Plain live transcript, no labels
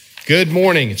Good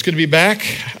morning. It's good to be back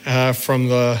from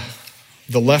the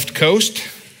left coast.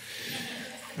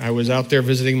 I was out there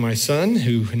visiting my son,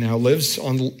 who now lives he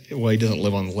doesn't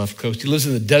live on the left coast. He lives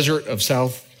in the desert of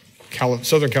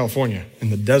Southern California,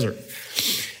 in the desert.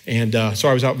 And so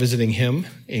I was out visiting him.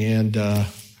 And can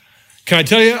I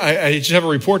tell you, I just have a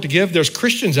report to give. There's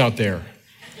Christians out there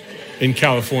in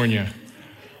California.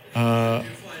 I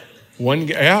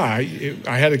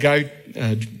had a guy,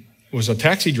 was a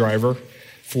taxi driver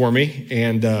for me,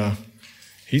 and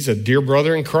he's a dear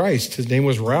brother in Christ. His name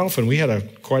was Ralph, and we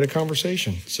had quite a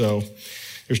conversation. So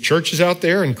there's churches out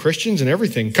there and Christians and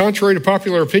everything. Contrary to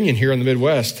popular opinion here in the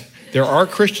Midwest, there are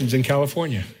Christians in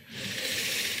California.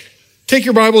 Take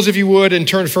your Bibles, if you would, and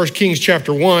turn to 1 Kings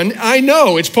chapter 1. I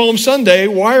know, it's Palm Sunday.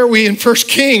 Why are we in 1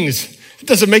 Kings? It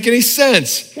doesn't make any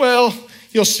sense. Well,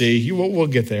 you'll see. We'll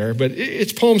get there. But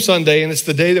it's Palm Sunday, and it's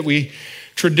the day that we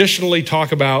traditionally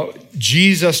talk about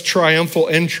Jesus' triumphal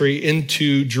entry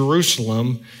into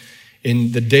Jerusalem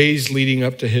in the days leading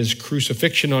up to his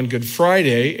crucifixion on Good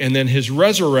Friday, and then his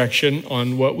resurrection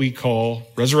on what we call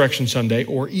Resurrection Sunday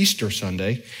or Easter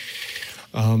Sunday.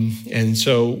 And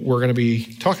so we're going to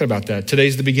be talking about that.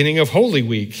 Today's the beginning of Holy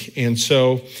Week. And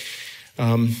so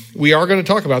we are going to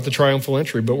talk about the triumphal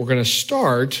entry, but we're going to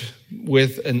start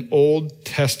with an Old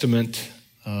Testament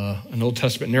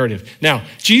narrative. Now,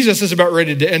 Jesus is about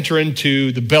ready to enter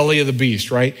into the belly of the beast,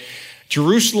 right?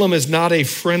 Jerusalem is not a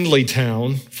friendly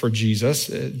town for Jesus.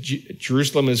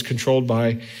 Jerusalem is controlled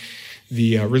by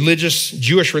the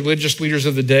Jewish religious leaders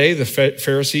of the day, the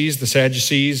Pharisees, the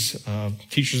Sadducees,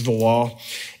 teachers of the law.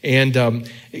 And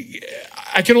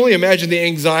I can only imagine the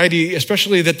anxiety,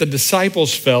 especially that the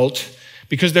disciples felt,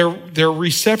 because their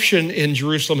reception in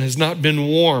Jerusalem has not been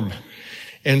warm.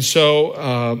 And so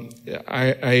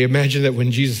I imagine that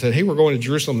when Jesus said, hey, we're going to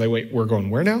Jerusalem, they wait, we're going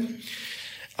where now?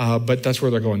 But that's where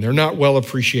they're going. They're not well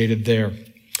appreciated there.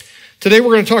 Today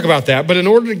we're going to talk about that, but in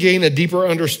order to gain a deeper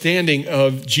understanding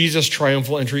of Jesus'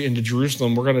 triumphal entry into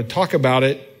Jerusalem, we're going to talk about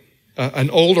it, an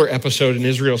older episode in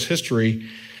Israel's history,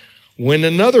 when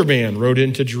another man rode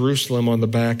into Jerusalem on the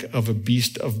back of a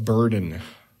beast of burden.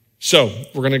 So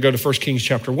we're going to go to 1 Kings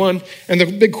chapter 1, and the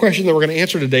big question that we're going to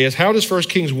answer today is, how does 1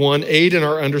 Kings 1 aid in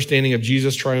our understanding of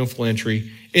Jesus' triumphal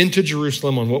entry into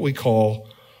Jerusalem on what we call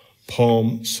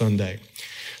Palm Sunday?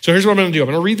 So here's what I'm going to do. I'm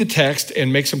going to read the text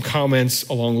and make some comments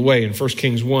along the way in 1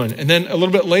 Kings 1. And then a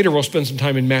little bit later, we'll spend some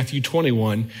time in Matthew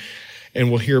 21,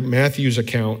 and we'll hear Matthew's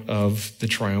account of the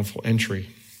triumphal entry.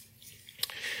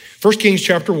 1 Kings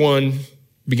chapter 1,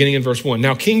 beginning in verse 1.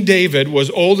 Now King David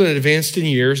was old and advanced in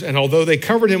years, and although they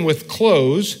covered him with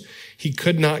clothes, he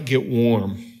could not get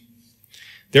warm.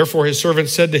 Therefore his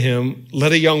servants said to him,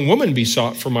 let a young woman be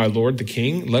sought for my lord the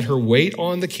king. Let her wait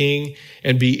on the king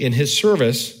and be in his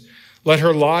service. Let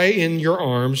her lie in your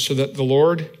arms so that the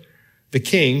Lord, the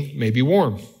king, may be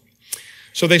warm.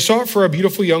 So they sought for a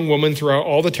beautiful young woman throughout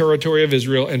all the territory of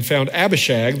Israel and found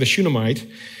Abishag, the Shunammite,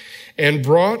 and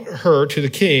brought her to the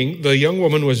king. The young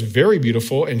woman was very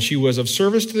beautiful, and she was of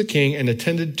service to the king and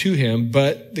attended to him,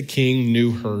 but the king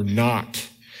knew her not.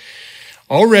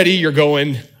 Already you're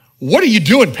going, what are you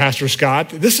doing, Pastor Scott?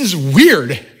 This is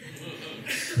weird.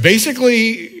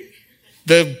 Basically,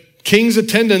 the king's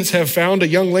attendants have found a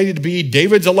young lady to be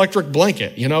David's electric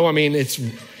blanket. You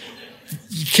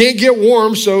can't get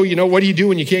warm, so what do you do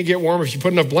when you can't get warm? If you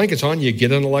put enough blankets on, you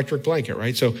get an electric blanket,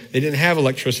 right? So they didn't have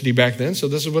electricity back then, so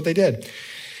this is what they did.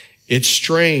 It's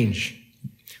strange.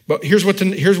 But here's what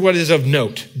is of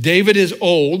note. David is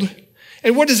old,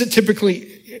 and what does it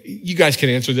typically, you guys can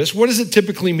answer this, what does it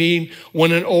typically mean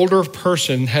when an older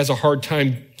person has a hard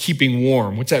time keeping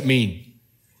warm? What's that mean?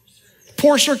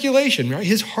 Poor circulation, right?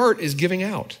 His heart is giving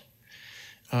out.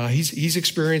 He's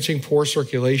experiencing poor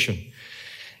circulation.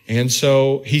 And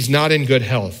so he's not in good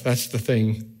health. That's the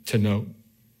thing to note.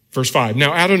 Verse 5.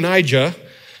 Now Adonijah,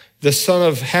 the son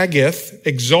of Haggith,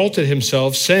 exalted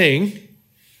himself, saying,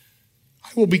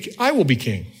 I will be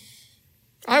king.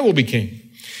 I will be king.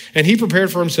 And he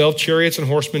prepared for himself chariots and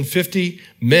horsemen, 50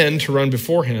 men to run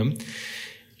before him.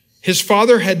 His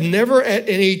father had never at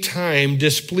any time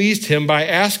displeased him by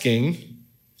asking,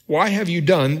 why have you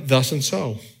done thus and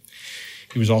so?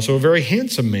 He was also a very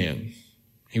handsome man.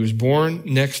 He was born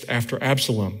next after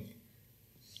Absalom.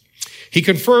 He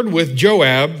conferred with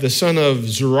Joab, the son of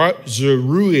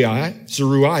Zeruiah,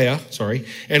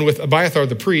 and with Abiathar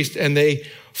the priest, and they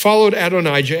followed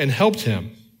Adonijah and helped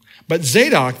him. But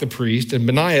Zadok the priest and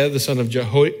Benaiah, the son of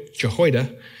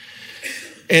Jehoiada,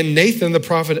 and Nathan the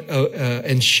prophet,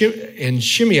 and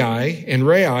Shimei and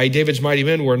Rai, David's mighty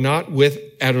men, were not with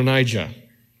Adonijah.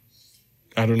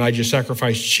 Adonijah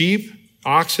sacrificed sheep,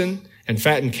 oxen, and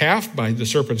fattened calf by the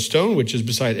serpent stone, which is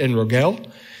beside En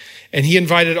Rogel. And he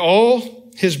invited all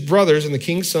his brothers and the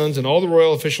king's sons and all the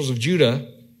royal officials of Judah,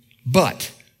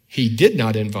 but he did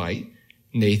not invite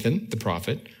Nathan, the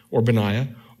prophet, or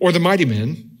Benaiah, or the mighty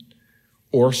men,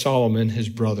 or Solomon, his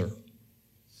brother.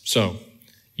 So,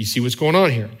 you see what's going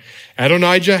on here.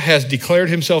 Adonijah has declared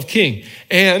himself king,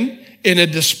 and in a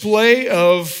display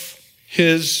of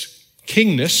his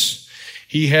kingness,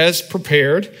 he has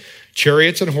prepared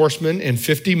chariots and horsemen and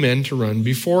 50 men to run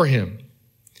before him.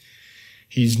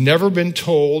 He's never been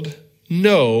told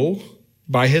no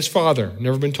by his father.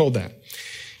 Never been told that.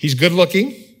 He's good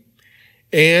looking,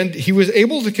 and he was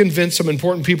able to convince some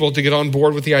important people to get on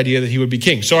board with the idea that he would be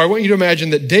king. So I want you to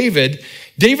imagine that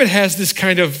David has this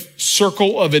kind of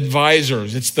circle of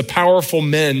advisors. It's the powerful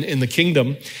men in the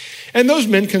kingdom. And those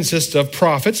men consist of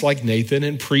prophets like Nathan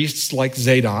and priests like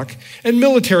Zadok and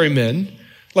military men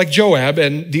like Joab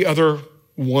and the other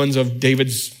ones of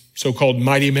David's so-called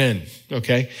mighty men,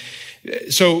 okay?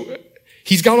 So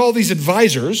he's got all these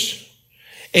advisors,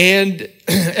 and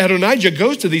Adonijah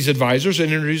goes to these advisors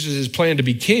and introduces his plan to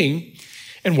be king,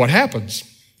 and what happens?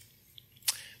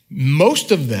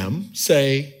 Most of them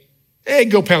say, hey,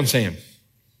 go pound sand.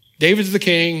 David's the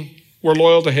king. We're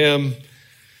loyal to him.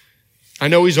 I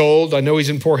know he's old. I know he's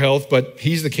in poor health, but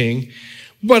he's the king.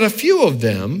 But a few of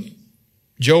them,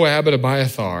 Joab and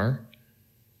Abiathar,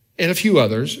 and a few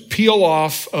others, peel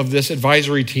off of this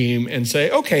advisory team and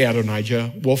say, okay,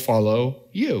 Adonijah, we'll follow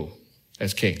you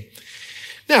as king.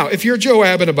 Now, if you're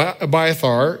Joab and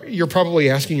Abiathar, you're probably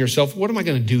asking yourself, what am I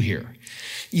going to do here?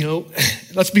 You know,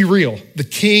 let's be real. The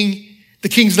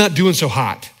king's not doing so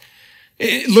hot.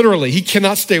 Literally, he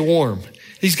cannot stay warm.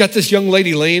 He's got this young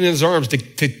lady laying in his arms to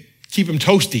keep him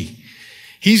toasty.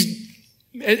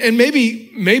 And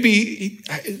maybe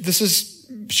this is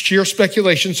sheer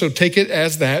speculation, so take it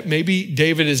as that. Maybe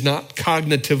David is not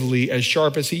cognitively as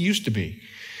sharp as he used to be.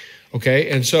 Okay,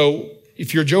 and so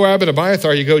if you're Joab and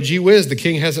Abiathar, you go, gee whiz, the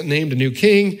king hasn't named a new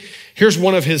king. Here's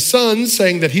one of his sons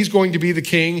saying that he's going to be the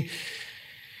king.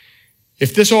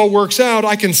 If this all works out,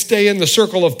 I can stay in the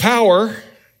circle of power.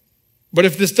 But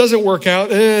if this doesn't work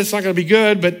out, it's not going to be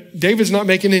good. But David's not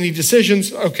making any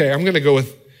decisions. Okay, I'm going to go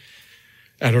with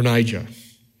Adonijah.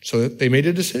 So they made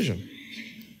a decision.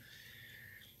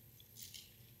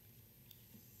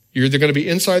 You're either going to be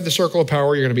inside the circle of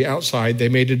power, you're going to be outside. They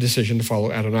made a decision to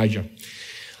follow Adonijah.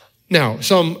 Now,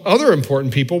 some other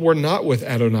important people were not with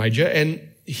Adonijah, and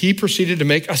he proceeded to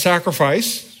make a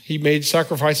sacrifice. He made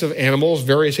sacrifice of animals,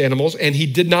 various animals, and he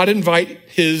did not invite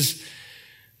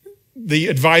the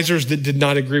advisors that did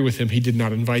not agree with him. He did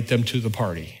not invite them to the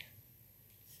party.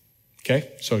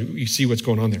 Okay, so you see what's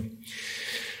going on there.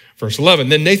 Verse 11,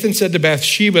 then Nathan said to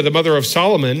Bathsheba, the mother of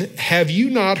Solomon, have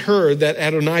you not heard that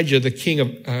Adonijah,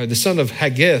 the son of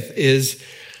Haggith,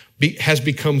 has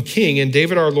become king, and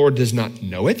David our Lord does not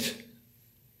know it?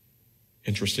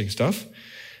 Interesting stuff.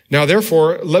 Now,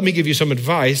 therefore, let me give you some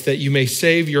advice that you may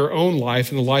save your own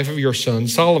life and the life of your son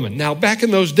Solomon. Now, back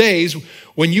in those days,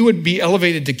 when you would be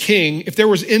elevated to king, if there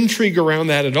was intrigue around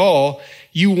that at all,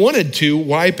 you wanted to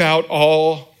wipe out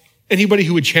anybody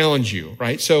who would challenge you,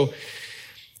 right? So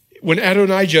when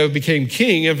Adonijah became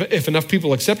king, if enough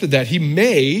people accepted that, he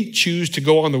may choose to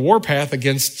go on the warpath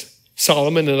against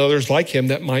Solomon and others like him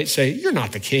that might say, you're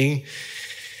not the king.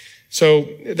 So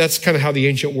that's kind of how the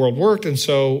ancient world worked. And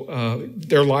so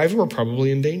their lives were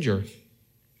probably in danger.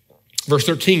 Verse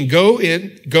 13, go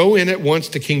in at once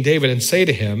to King David and say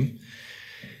to him,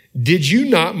 did you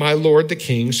not, my lord the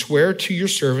king, swear to your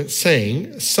servant,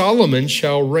 saying, Solomon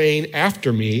shall reign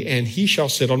after me, and he shall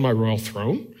sit on my royal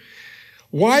throne?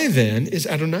 Why then is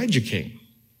Adonijah king?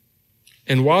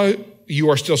 And while you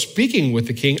are still speaking with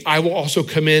the king, I will also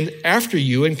come in after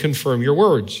you and confirm your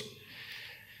words.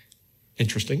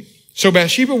 Interesting. So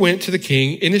Bathsheba went to the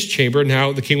king in his chamber.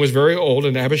 Now the king was very old,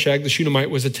 and Abishag the Shunammite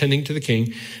was attending to the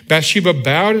king. Bathsheba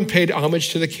bowed and paid homage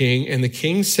to the king, and the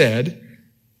king said,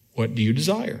 what do you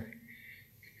desire?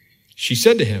 She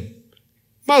said to him,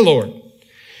 my lord,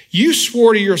 you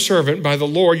swore to your servant by the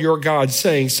Lord your God,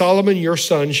 saying, Solomon your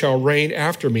son shall reign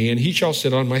after me, and he shall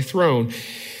sit on my throne.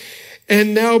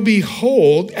 And now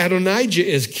behold, Adonijah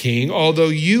is king, although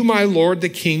you, my lord the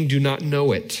king, do not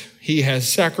know it. He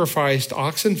has sacrificed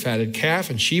oxen, fatted calf,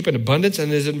 and sheep in abundance,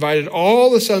 and has invited all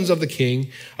the sons of the king,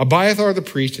 Abiathar the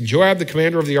priest, and Joab the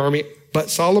commander of the army. But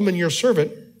Solomon your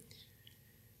servant,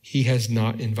 he has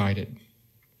not invited.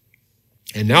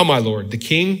 And now, my lord, the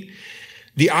king,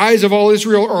 the eyes of all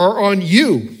Israel are on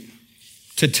you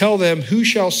to tell them who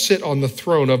shall sit on the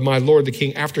throne of my lord the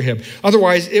king after him.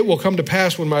 Otherwise, it will come to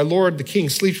pass when my lord the king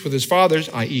sleeps with his fathers,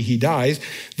 i.e. he dies,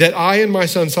 that I and my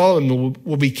son Solomon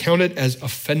will be counted as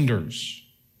offenders.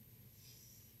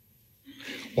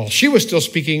 While she was still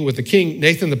speaking with the king,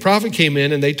 Nathan the prophet came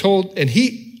in, and they told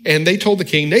the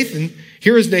king, Nathan,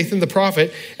 here is Nathan the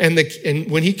prophet. And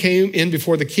when he came in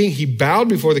before the king, he bowed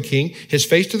before the king, his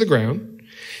face to the ground.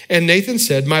 And Nathan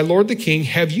said, my lord the king,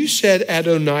 have you said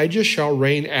Adonijah shall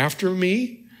reign after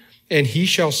me, and he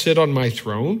shall sit on my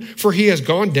throne? For he has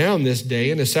gone down this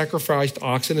day and has sacrificed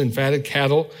oxen and fatted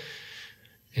cattle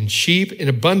and sheep in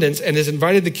abundance, and has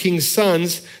invited the king's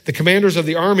sons, the commanders of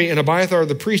the army, and Abiathar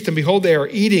the priest, and behold, they are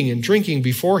eating and drinking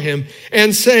before him,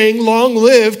 and saying, long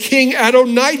live King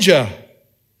Adonijah.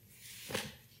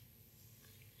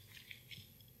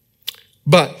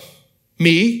 But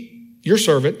me, your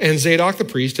servant, and Zadok the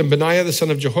priest, and Benaiah the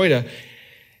son of Jehoiada,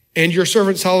 and your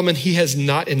servant Solomon he has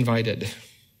not invited.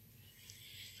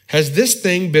 Has this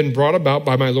thing been brought about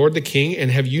by my lord the king,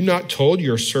 and have you not told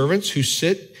your servants who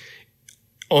sit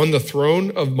on the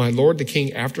throne of my lord the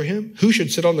king after him? Who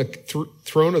should sit on the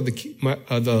throne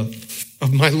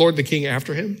of my lord the king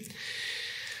after him?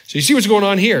 So you see what's going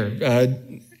on here.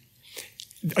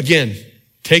 Again,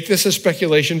 take this as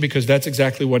speculation because that's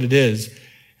exactly what it is.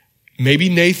 Maybe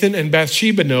Nathan and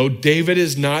Bathsheba know David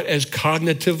is not as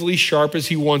cognitively sharp as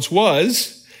he once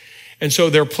was. And so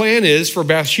their plan is for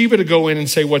Bathsheba to go in and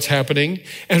say what's happening,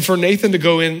 and for Nathan to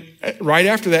go in right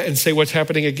after that and say what's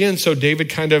happening again, so David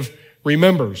kind of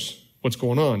remembers what's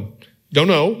going on. Don't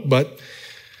know, but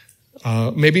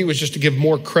maybe it was just to give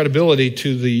more credibility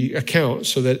to the account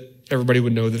so that everybody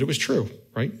would know that it was true,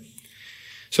 right?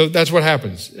 So that's what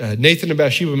happens. Nathan and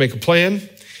Bathsheba make a plan,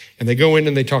 and they go in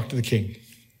and they talk to the king.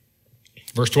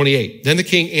 Verse 28, then the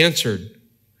king answered,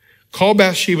 call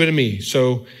Bathsheba to me.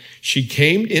 So she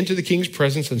came into the king's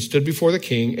presence and stood before the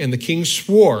king, and the king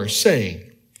swore, saying,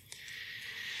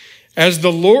 as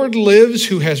the Lord lives,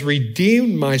 who has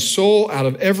redeemed my soul out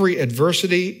of every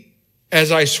adversity,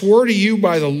 as I swore to you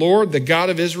by the Lord, the God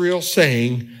of Israel,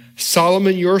 saying,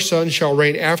 Solomon your son shall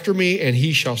reign after me, and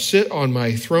he shall sit on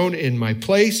my throne in my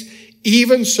place.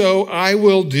 Even so I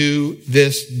will do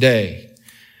this day.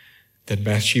 Then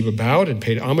Bathsheba bowed and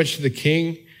paid homage to the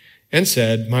king and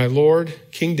said, my Lord,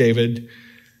 King David,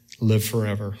 live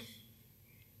forever.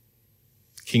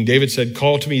 King David said,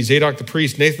 call to me Zadok the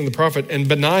priest, Nathan the prophet, and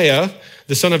Benaiah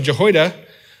the son of Jehoiada.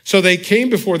 So they came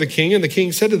before the king, and the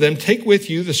king said to them, take with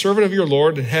you the servant of your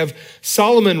Lord, and have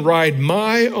Solomon ride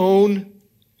my own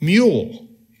mule,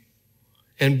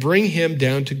 and bring him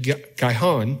down to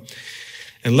Gihon,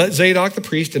 and let Zadok the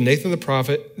priest and Nathan the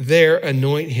prophet there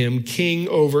anoint him king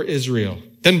over Israel.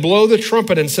 Then blow the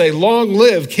trumpet and say, long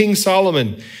live King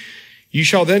Solomon. You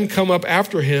shall then come up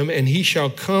after him, and he shall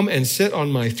come and sit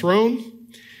on my throne,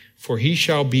 for he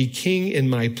shall be king in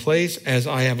my place, as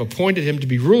I have appointed him to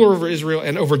be ruler over Israel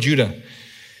and over Judah.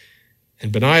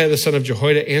 And Benaiah the son of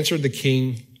Jehoiada answered the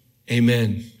king,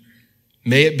 amen.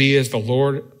 May the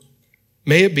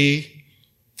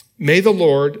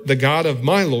Lord, the God of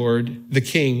my Lord, the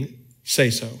king,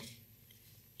 say so.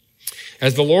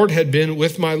 As the Lord had been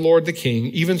with my Lord the king,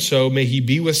 even so may he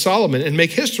be with Solomon, and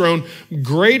make his throne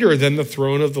greater than the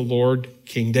throne of the Lord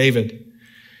King David.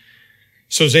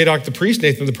 So Zadok the priest,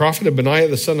 Nathan the prophet, and Benaiah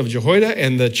the son of Jehoiada,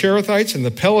 and the Cherethites and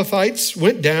the Pelethites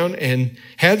went down and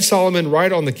had Solomon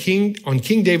ride on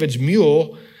King David's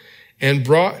mule, and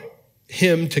brought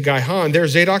him to Gihon. There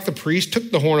Zadok the priest took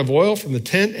the horn of oil from the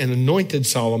tent and anointed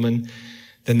Solomon.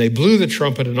 Then they blew the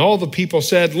trumpet, and all the people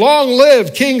said, long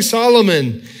live King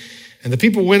Solomon. And the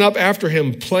people went up after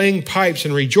him, playing pipes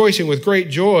and rejoicing with great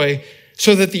joy,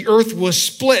 so that the earth was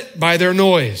split by their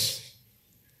noise.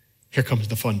 Here comes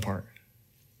the fun part.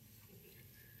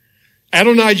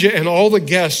 Adonijah and all the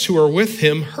guests who were with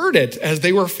him heard it as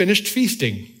they were finished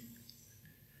feasting.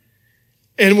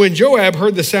 And when Joab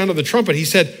heard the sound of the trumpet, he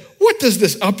said, what does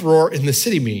this uproar in the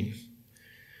city mean?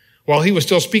 While he was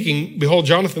still speaking, behold,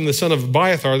 Jonathan, the son of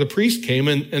Abiathar, the priest, came,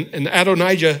 and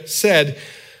Adonijah said,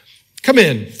 come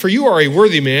in, for you are a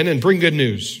worthy man, and bring good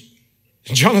news.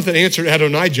 And Jonathan answered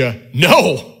Adonijah,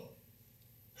 no.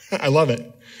 I love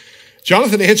it.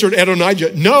 Jonathan answered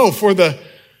Adonijah, no, for the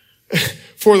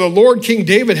Lord King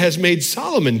David has made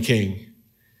Solomon king.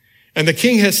 And the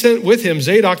king has sent with him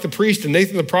Zadok the priest and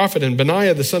Nathan the prophet and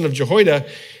Benaiah the son of Jehoiada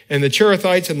and the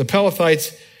Cherethites and the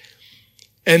Pelethites,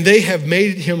 and they have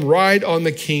made him ride on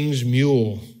the king's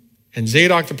mule. And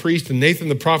Zadok the priest and Nathan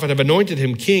the prophet have anointed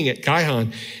him king at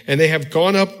Gihon, and they have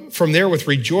gone up from there with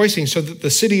rejoicing, so that the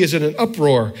city is in an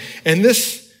uproar. And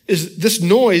this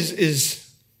noise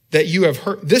is that you have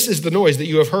heard. This is the noise that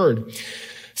you have heard.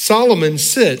 Solomon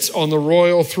sits on the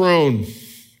royal throne.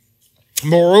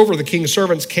 Moreover, the king's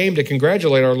servants came to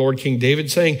congratulate our Lord King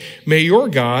David, saying, may your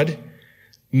God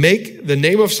make the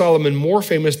name of Solomon more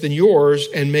famous than yours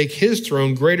and make his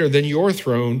throne greater than your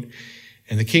throne.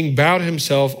 And the king bowed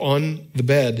himself on the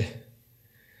bed.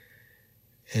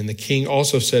 And the king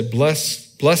also said,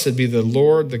 Blessed be the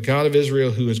Lord, the God of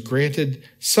Israel, who has granted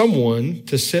someone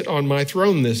to sit on my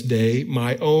throne this day,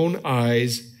 my own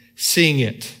eyes seeing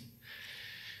it.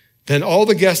 Then all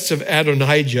the guests of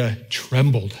Adonijah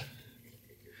trembled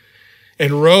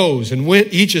and rose and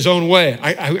went each his own way.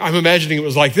 I'm imagining it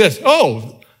was like this.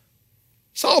 Oh,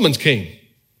 Solomon's king.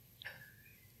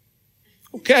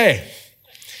 Okay.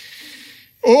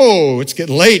 Oh, it's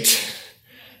getting late.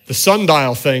 The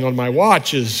sundial thing on my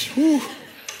watch is, see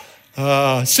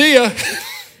ya.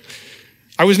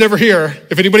 I was never here.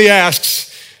 If anybody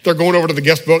asks, they're going over to the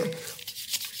guest book.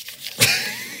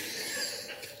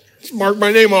 Mark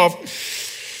my name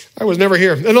off. I was never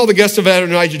here. Then all the guests of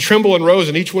Adonijah trembled and rose,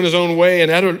 and each went his own way. And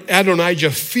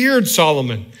Adonijah feared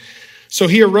Solomon. So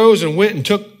he arose and went and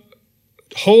took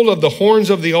hold of the horns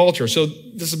of the altar. So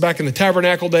this is back in the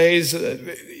tabernacle days.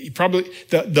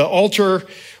 The altar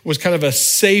was kind of a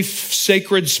safe,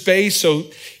 sacred space. So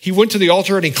he went to the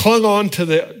altar and he clung on to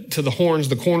the horns,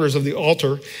 the corners of the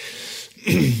altar,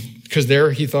 because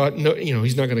there he thought, no,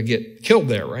 he's not going to get killed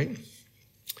there, right?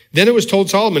 Then it was told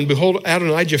Solomon, behold,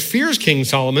 Adonijah fears King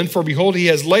Solomon, for behold, he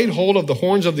has laid hold of the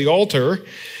horns of the altar,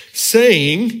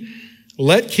 saying,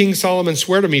 let King Solomon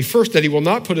swear to me first that he will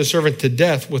not put his servant to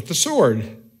death with the sword.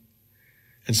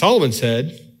 And Solomon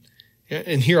said,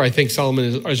 and here I think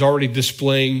Solomon is already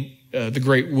displaying the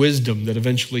great wisdom that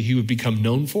eventually he would become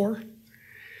known for.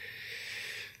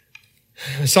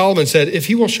 Solomon said, if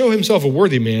he will show himself a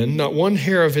worthy man, not one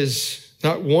of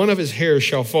his hairs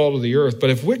shall fall to the earth, but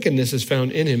if wickedness is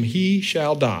found in him, he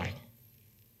shall die.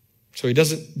 So he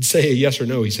doesn't say a yes or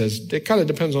no. He says, it kind of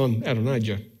depends on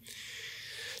Adonijah.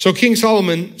 So King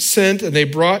Solomon sent, and they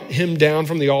brought him down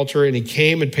from the altar, and he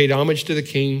came and paid homage to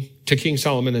King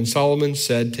Solomon. And Solomon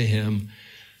said to him,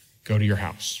 go to your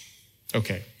house.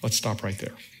 Okay, let's stop right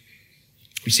there.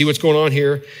 We see what's going on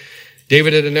here.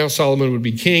 David had announced Solomon would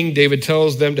be king. David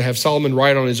tells them to have Solomon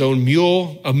ride on his own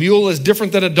mule. A mule is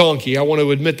different than a donkey. I want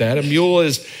to admit that. A mule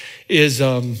is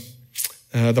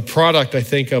the product, I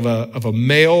think, of a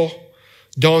male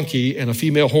donkey and a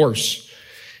female horse.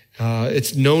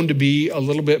 It's known to be a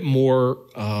little bit more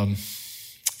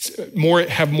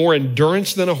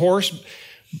endurance than a horse,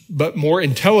 but more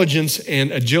intelligence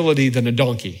and agility than a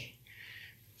donkey.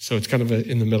 So it's kind of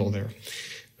in the middle there.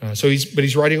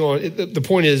 He's riding on. The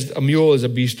point is, a mule is a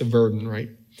beast of burden, right?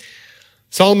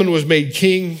 Solomon was made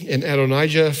king, and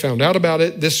Adonijah found out about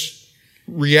it. This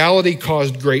reality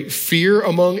caused great fear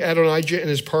among Adonijah and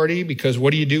his party, because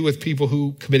what do you do with people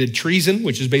who committed treason,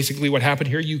 which is basically what happened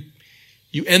here?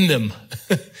 You end them,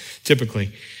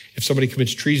 typically, if somebody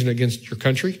commits treason against your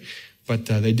country. But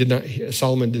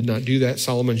Solomon did not do that.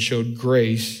 Solomon showed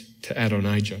grace to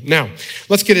Adonijah. Now,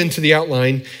 let's get into the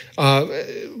outline.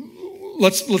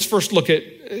 Let's first look at,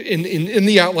 in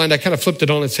the outline, I kind of flipped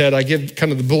it on its head. I give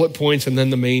kind of the bullet points and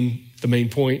then the main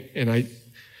point. And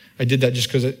I did that just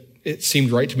because it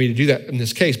seemed right to me to do that in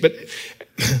this case. But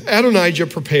Adonijah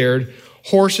prepared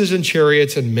horses and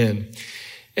chariots and men.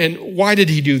 And why did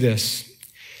he do this?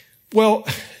 Well,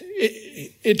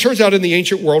 it turns out in the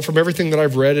ancient world, from everything that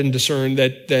I've read and discerned,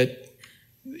 that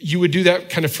you would do that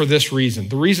kind of for this reason.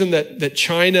 The reason that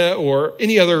China or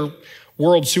any other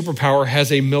world superpower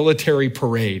has a military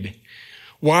parade.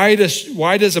 Why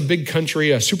does a big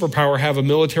country, a superpower, have a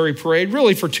military parade?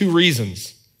 Really for two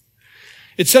reasons.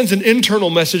 It sends an internal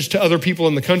message to other people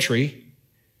in the country.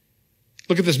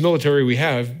 Look at this military we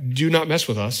have. Do not mess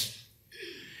with us.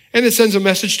 And it sends a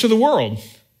message to the world,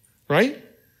 right?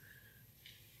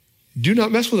 Do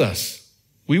not mess with us.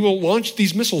 We will launch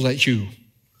these missiles at you.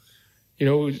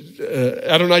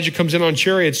 Adonijah comes in on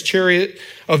chariots.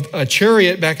 A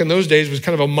chariot back in those days was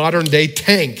kind of a modern day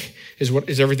tank,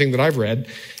 is everything that I've read.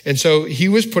 And so he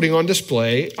was putting on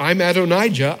display, I'm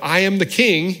Adonijah, I am the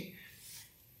king.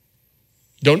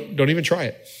 Don't even try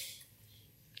it.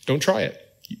 Don't try it.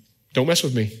 Don't mess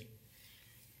with me.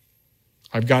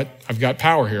 I've got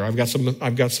power here. I've got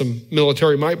some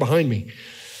military might behind me.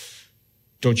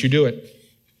 Don't you do it.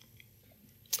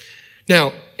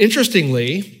 Now,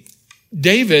 interestingly,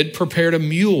 David prepared a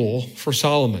mule for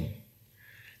Solomon.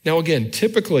 Now, again,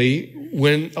 typically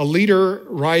when a leader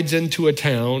rides into a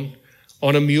town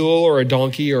on a mule or a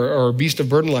donkey or a beast of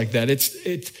burden like that,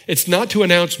 it's not to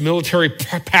announce military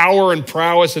power and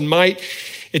prowess and might.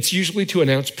 It's usually to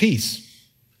announce peace,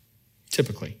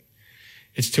 typically.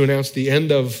 It's to announce the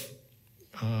end of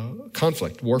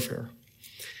conflict, warfare.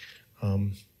 I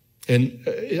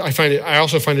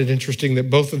also find it interesting that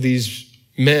both of these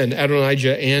men,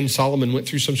 Adonijah and Solomon, went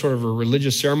through some sort of a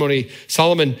religious ceremony.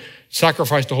 Solomon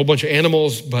sacrificed a whole bunch of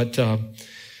animals, but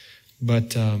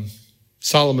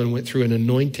Solomon went through an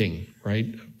anointing, right,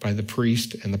 by the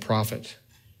priest and the prophet.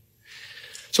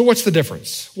 So what's the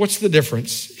difference? What's the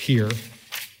difference here?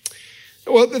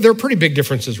 Well, there are pretty big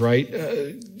differences, right?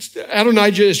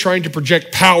 Adonijah is trying to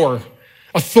project power,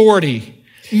 authority,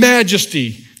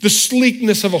 majesty, the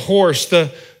sleekness of a horse,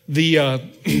 the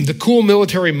cool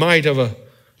military might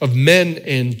of men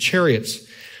and chariots.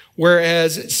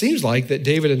 Whereas it seems like that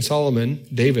David,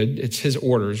 it's his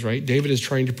orders, right? David is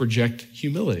trying to project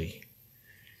humility.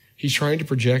 He's trying to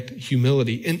project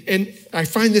humility. And I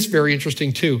find this very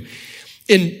interesting too.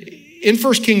 In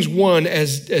 1 Kings 1,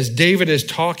 as David is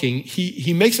talking,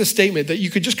 he makes a statement that you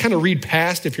could just kind of read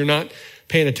past if you're not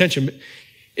paying attention. But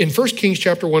in 1 Kings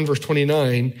chapter 1, verse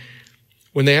 29,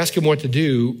 when they ask him what to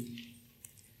do,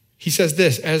 he says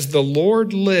this: "As the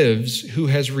Lord lives, who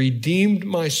has redeemed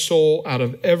my soul out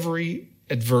of every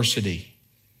adversity."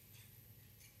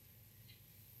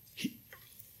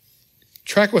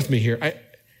 Track with me here.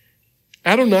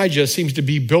 Adonijah seems to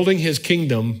be building his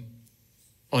kingdom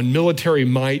on military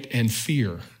might and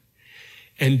fear.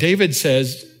 And David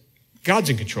says, God's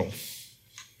in control.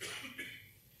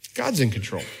 God's in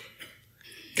control.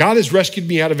 God has rescued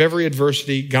me out of every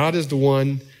adversity. God is the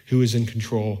one who is in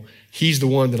control. He's the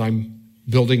one that I'm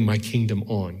building my kingdom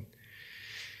on.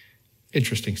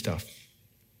 Interesting stuff.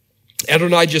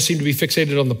 Adonijah seemed to be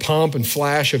fixated on the pomp and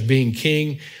flash of being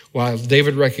king, while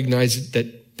David recognized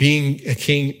that being a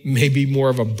king may be more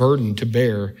of a burden to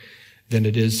bear than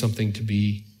it is something to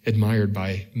be admired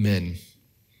by men.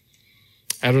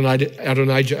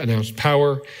 Adonijah announced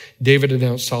power. David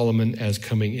announced Solomon as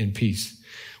coming in peace,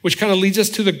 which kind of leads us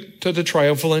to the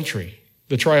triumphal entry,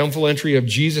 the triumphal entry of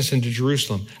Jesus into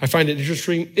Jerusalem. I find it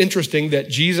interesting that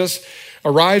Jesus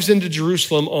arrives into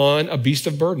Jerusalem on a beast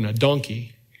of burden, a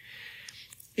donkey.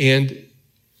 And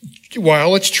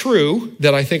while it's true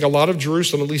that I think a lot of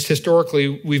Jerusalem, at least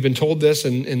historically, we've been told this,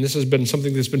 and this has been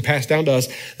something that's been passed down to us,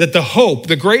 that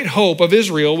the great hope of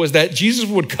Israel was that Jesus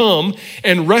would come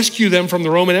and rescue them from the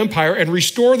Roman Empire and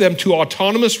restore them to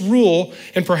autonomous rule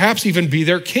and perhaps even be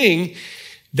their king.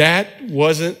 That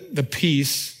wasn't the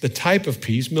peace, the type of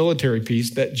peace, military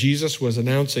peace, that Jesus was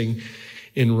announcing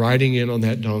in riding in on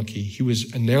that donkey. He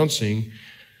was announcing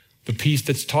the peace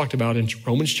that's talked about in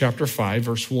Romans chapter 5,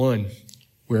 verse 1.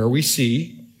 Where we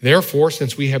see, therefore,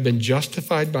 since we have been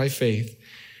justified by faith,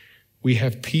 we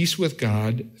have peace with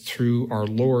God through our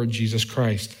Lord Jesus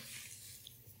Christ.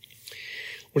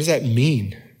 What does that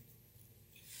mean?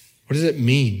 What does it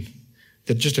mean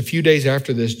that just a few days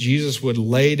after this, Jesus would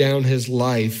lay down his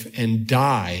life and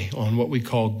die on what we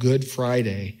call Good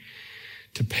Friday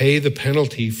to pay the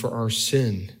penalty for our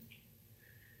sin?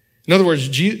 In other words,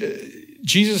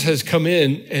 Jesus has come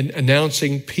in and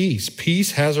announcing peace.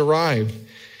 Peace has arrived.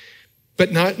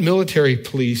 But not military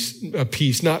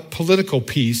peace, not political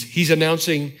peace. He's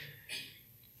announcing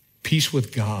peace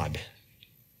with God.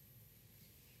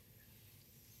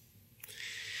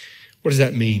 What does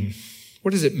that mean?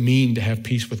 What does it mean to have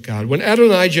peace with God? When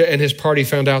Adonijah and his party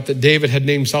found out that David had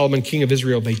named Solomon king of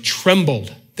Israel, they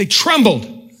trembled. They trembled.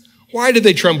 Why did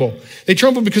they tremble? They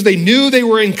trembled because they knew they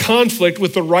were in conflict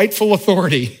with the rightful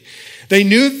authority. They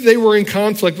knew they were in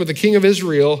conflict with the king of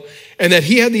Israel and that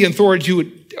he had the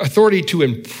authority to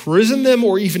imprison them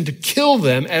or even to kill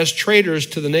them as traitors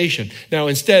to the nation. Now,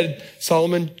 instead,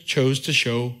 Solomon chose to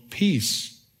show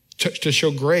peace, to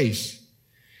show grace.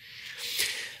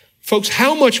 Folks,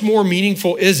 how much more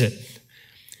meaningful is it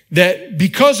that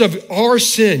because of our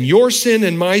sin, your sin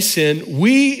and my sin,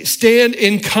 we stand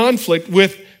in conflict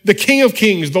with the King of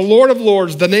Kings, the Lord of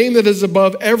Lords, the name that is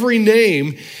above every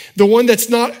name, the one that's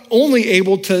not only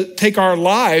able to take our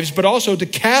lives, but also to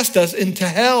cast us into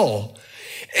hell.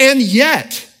 And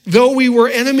yet, though we were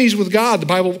enemies with God, the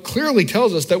Bible clearly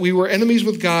tells us that we were enemies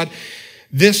with God,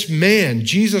 this man,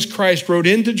 Jesus Christ, rode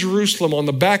into Jerusalem on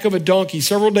the back of a donkey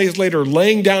several days later,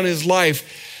 laying down his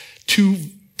life to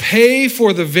pay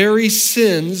for the very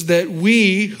sins that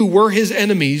we, who were his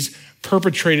enemies,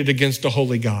 perpetrated against a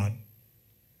holy God.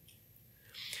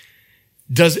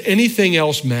 Does anything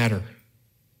else matter?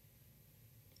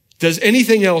 Does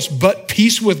anything else but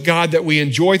peace with God that we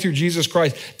enjoy through Jesus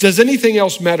Christ, does anything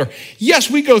else matter? Yes,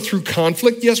 we go through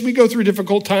conflict. Yes, we go through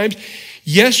difficult times.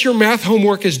 Yes, your math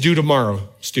homework is due tomorrow,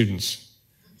 students.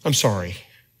 I'm sorry.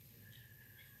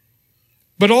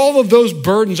 But all of those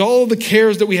burdens, all of the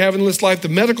cares that we have in this life, the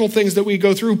medical things that we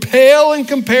go through, pale in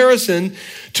comparison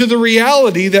to the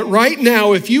reality that right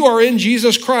now, if you are in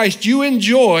Jesus Christ, you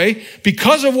enjoy,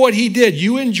 because of what he did,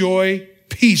 you enjoy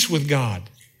peace with God.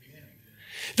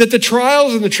 That the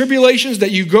trials and the tribulations that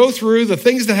you go through, the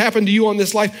things that happen to you on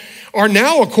this life, are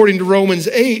now, according to Romans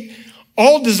 8,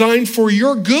 all designed for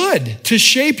your good, to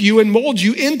shape you and mold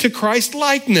you into Christ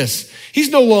likeness. He's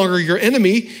no longer your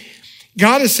enemy.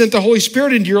 God has sent the Holy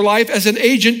Spirit into your life as an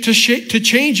agent to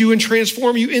change you and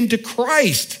transform you into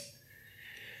Christ.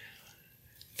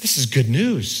 This is good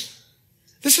news.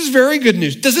 This is very good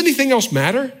news. Does anything else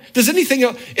matter? Does anything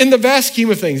else, in the vast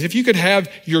scheme of things, if you could have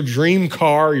your dream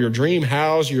car, your dream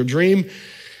house, your dream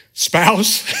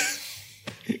spouse,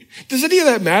 does any of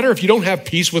that matter if you don't have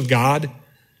peace with God?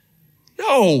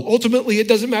 No, ultimately it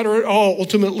doesn't matter at all.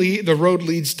 Ultimately, the road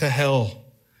leads to hell.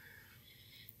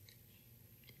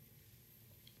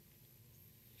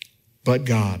 But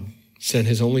God sent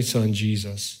his only son,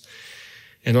 Jesus.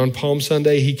 And on Palm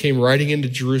Sunday, he came riding into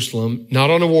Jerusalem,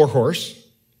 not on a war horse,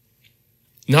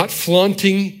 not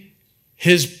flaunting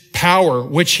his power,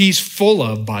 which he's full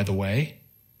of, by the way.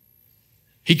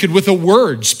 He could, with a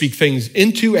word, speak things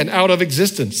into and out of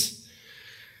existence.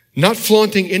 Not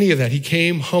flaunting any of that. He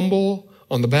came humble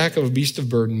on the back of a beast of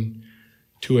burden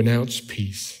to announce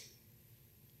peace.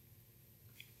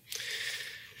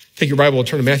 Take your Bible and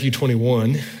turn to Matthew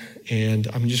 21. And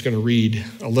I'm just going to read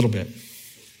a little bit.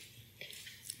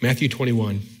 Matthew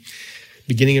 21,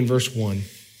 beginning in verse 1.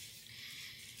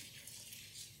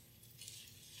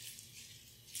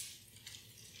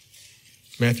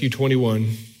 Matthew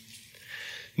 21.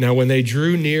 Now when they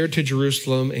drew near to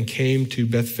Jerusalem and came to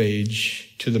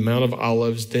Bethphage, to the Mount of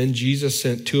Olives, then Jesus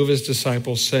sent two of his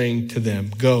disciples, saying to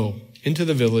them, "Go into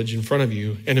the village in front of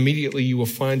you, and immediately you will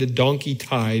find a donkey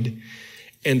tied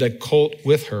and a colt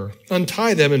with her.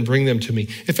 Untie them and bring them to me.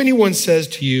 If anyone says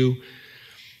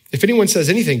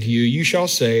anything to you, you shall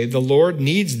say, 'The Lord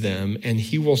needs them,' and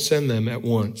he will send them at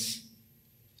once."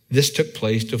 This took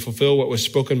place to fulfill what was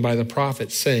spoken by the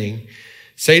prophet, saying,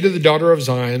 "Say to the daughter of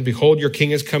Zion, behold, your king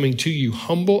is coming to you,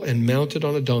 humble and mounted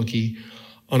on a donkey,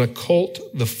 on a colt,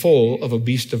 the foal of a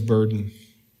beast of burden."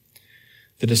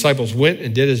 The disciples went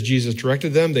and did as Jesus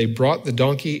directed them. They brought the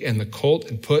donkey and the colt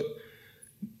and put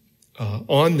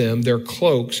on them their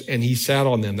cloaks, and he sat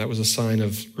on them. That was a sign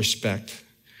of respect.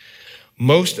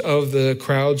 Most of the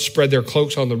crowd spread their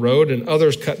cloaks on the road, and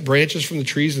others cut branches from the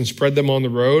trees and spread them on the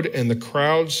road. And the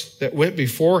crowds that went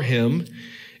before him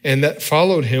and that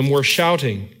followed him were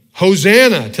shouting,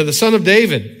 "Hosanna to the Son of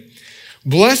David.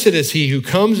 Blessed is he who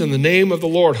comes in the name of the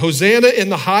Lord. Hosanna in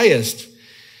the highest."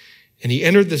 And he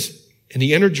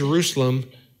entered Jerusalem.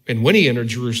 And when he entered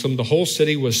Jerusalem, the whole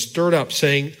city was stirred up,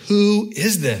 saying, "Who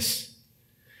is this?"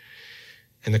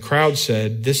 And the crowd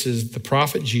said, "This is the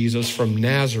prophet Jesus from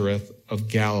Nazareth of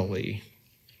Galilee."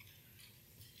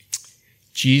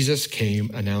 Jesus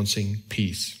came announcing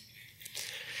peace.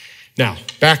 Now,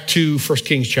 back to 1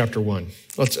 Kings chapter 1.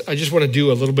 I just want to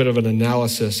do a little bit of an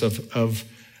analysis of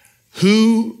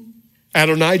who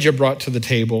Adonijah brought to the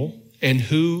table and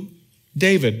who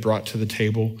David brought to the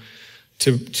table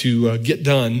to get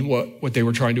done what they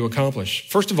were trying to accomplish.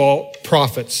 First of all,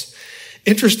 prophets.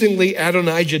 Interestingly,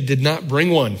 Adonijah did not bring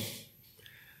one.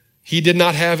 He did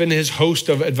not have in his host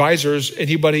of advisors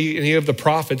any of the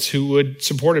prophets who would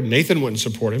support him. Nathan wouldn't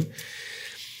support him.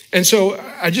 And so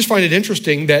I just find it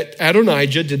interesting that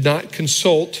Adonijah did not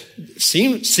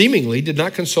seemingly did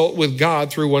not consult with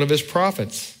God through one of his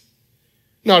prophets.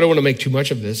 Now, I don't want to make too much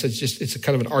of this. It's a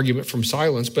kind of an argument from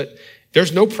silence, but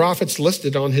there's no prophets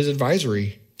listed on his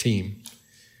advisory team.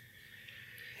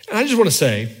 And I just want to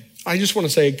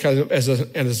say kind of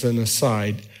as an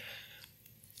aside,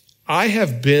 I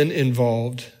have been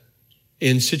involved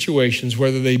in situations,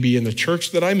 whether they be in the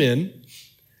church that I'm in,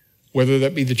 whether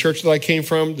that be the church that I came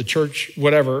from, the church,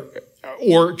 whatever,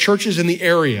 or churches in the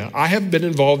area. I have been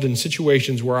involved in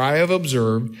situations where I have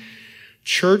observed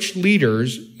church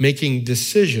leaders making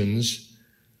decisions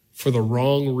for the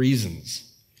wrong reasons.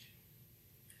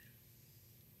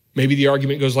 Maybe the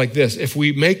argument goes like this: if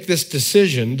we make this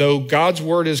decision, though God's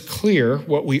word is clear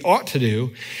what we ought to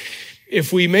do,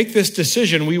 if we make this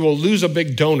decision, we will lose a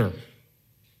big donor.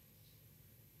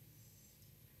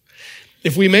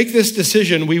 If we make this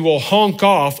decision, we will honk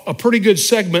off a pretty good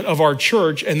segment of our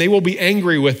church, and they will be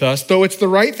angry with us. Though it's the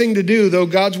right thing to do, though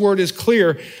God's word is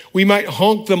clear, we might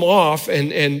honk them off,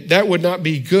 and that would not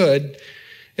be good.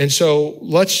 And so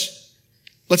let's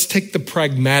take the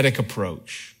pragmatic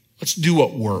approach. Let's do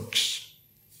what works.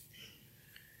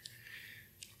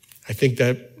 I think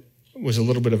that was a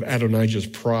little bit of Adonijah's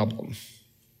problem.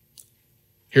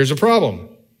 Here's a problem.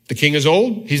 The king is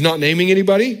old. He's not naming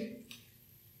anybody.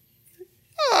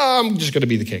 I'm just going to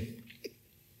be the king.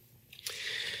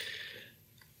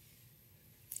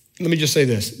 Let me just say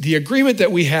this. The agreement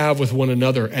that we have with one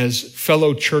another as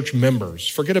fellow church members,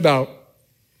 forget about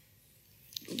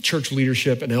church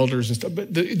leadership and elders and stuff,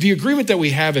 but the agreement that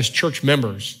we have as church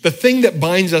members, the thing that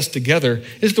binds us together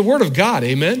is the word of God,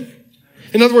 amen?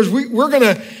 In other words,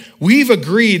 we've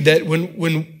agreed that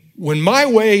when my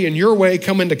way and your way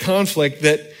come into conflict,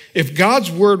 that if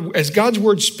as God's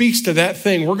word speaks to that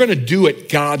thing, we're going to do it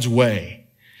God's way.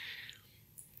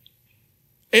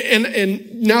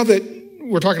 And now that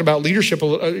we're talking about leadership,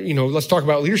 let's talk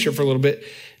about leadership for a little bit.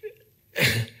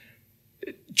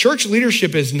 Church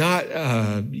leadership is not,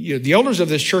 the elders of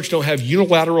this church don't have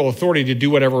unilateral authority to do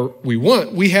whatever we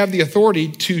want. We have the authority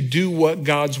to do what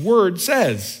God's word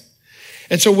says.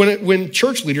 And so when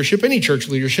church leadership, any church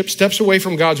leadership, steps away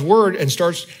from God's word and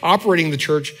starts operating the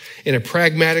church in a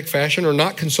pragmatic fashion or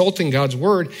not consulting God's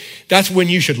word, that's when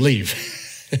you should leave.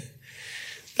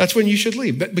 That's when you should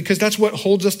leave, because that's what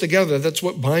holds us together. That's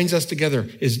what binds us together,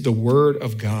 is the word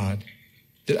of God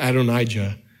that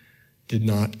Adonijah did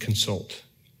not consult.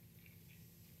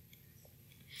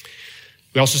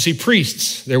 We also see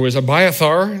priests. There was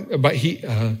Abiathar.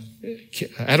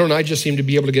 Adonijah seemed to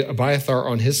be able to get Abiathar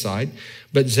on his side,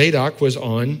 but Zadok was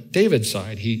on David's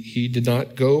side. He did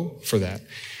not go for that.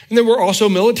 And there were also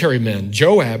military men,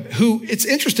 Joab, who, it's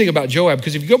interesting about Joab,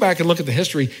 because if you go back and look at the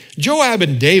history, Joab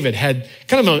and David had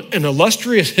kind of an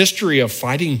illustrious history of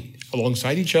fighting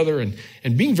alongside each other and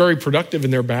being very productive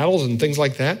in their battles and things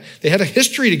like that. They had a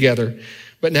history together,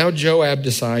 but now Joab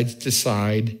decides to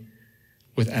side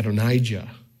with Adonijah.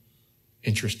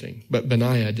 Interesting. But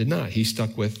Benaiah did not. He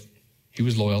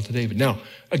was loyal to David. Now,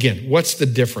 again, what's the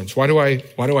difference? Why do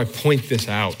I point this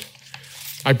out?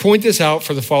 I point this out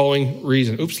for the following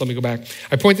reason. Let me go back.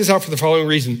 I point this out for the following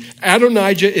reason.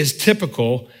 Adonijah is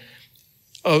typical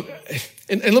of,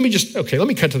 and let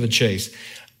me cut to the chase.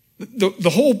 The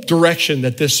whole direction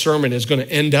that this sermon is going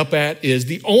to end up at is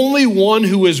the only one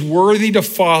who is worthy to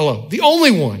follow, the only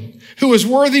one who is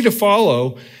worthy to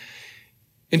follow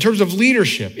in terms of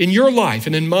leadership in your life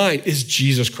and in mine is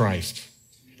Jesus Christ.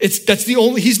 He's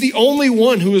the only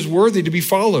one who is worthy to be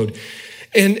followed.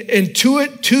 And to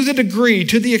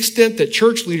the extent that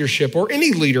church leadership, or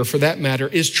any leader for that matter,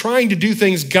 is trying to do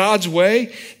things God's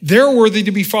way, they're worthy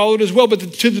to be followed as well. But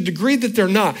to the degree that they're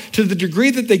not, to the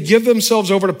degree that they give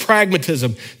themselves over to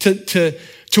pragmatism,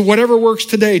 to whatever works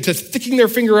today, to sticking their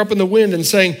finger up in the wind and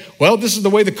saying, well, this is the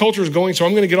way the culture is going, so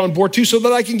I'm going to get on board too so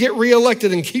that I can get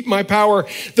reelected and keep my power.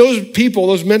 Those people,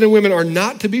 those men and women, are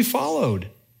not to be followed.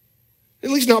 At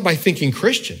least not by thinking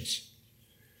Christians.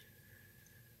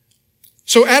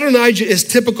 So Adonijah is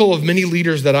typical of many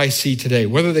leaders that I see today,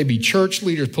 whether they be church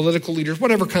leaders, political leaders,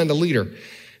 whatever kind of leader.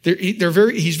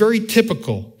 He's very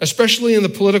typical, especially in the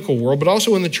political world, but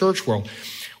also in the church world.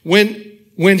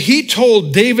 When he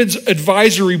told David's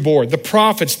advisory board, the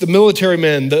prophets, the military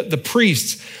men, the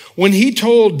priests, when he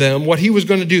told them what he was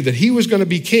going to do, that he was going to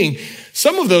be king,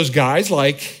 some of those guys,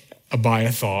 like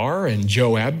Abiathar and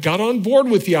Joab, got on board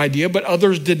with the idea, but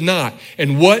others did not.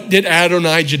 And what did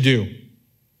Adonijah do?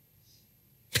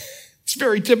 It's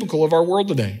very typical of our world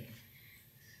today.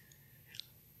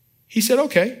 He said,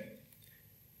 okay,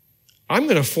 I'm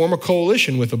going to form a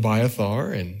coalition with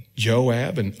Abiathar and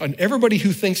Joab and everybody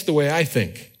who thinks the way I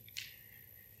think.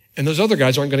 And those other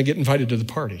guys aren't going to get invited to the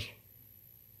party.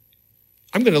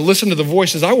 I'm going to listen to the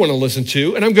voices I want to listen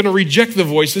to, and I'm going to reject the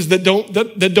voices that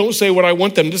don't say what I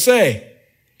want them to say.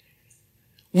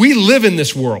 We live in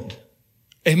this world.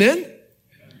 Amen?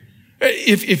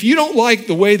 If you don't like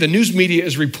the way the news media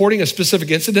is reporting a specific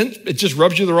incident, it just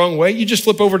rubs you the wrong way, you just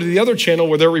flip over to the other channel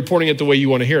where they're reporting it the way you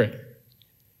want to hear it.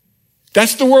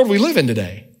 That's the world we live in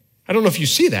today. I don't know if you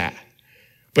see that,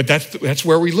 but that's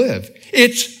where we live.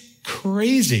 It's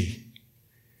crazy.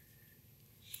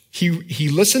 He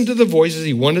listened to the voices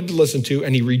he wanted to listen to,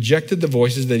 and he rejected the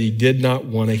voices that he did not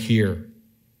want to hear.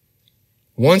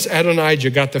 Once Adonijah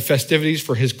got the festivities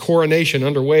for his coronation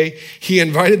underway, he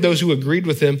invited those who agreed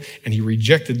with him, and he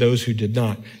rejected those who did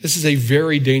not. This is a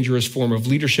very dangerous form of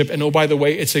leadership. And oh, by the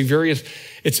way, it's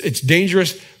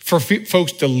dangerous for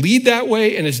folks to lead that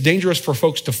way, and it's dangerous for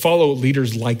folks to follow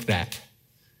leaders like that.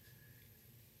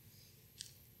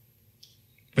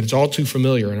 But it's all too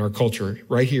familiar in our culture,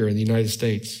 right here in the United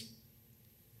States.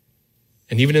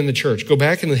 And even in the church. Go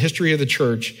back in the history of the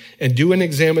church and do an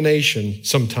examination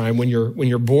sometime when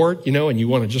you're bored, and you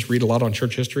want to just read a lot on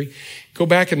church history. Go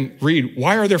back and read,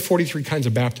 why are there 43 kinds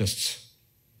of Baptists?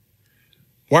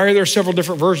 Why are there several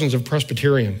different versions of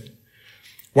Presbyterian?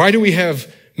 Why do we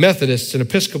have Methodists and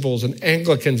Episcopals and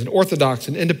Anglicans and Orthodox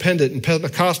and Independent and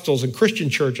Pentecostals and Christian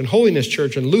Church and Holiness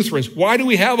Church and Lutherans. Why do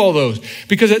we have all those?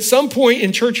 Because at some point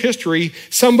in church history,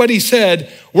 somebody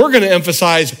said, we're going to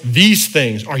emphasize these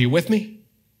things. Are you with me?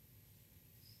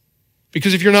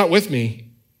 Because if you're not with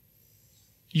me,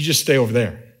 you just stay over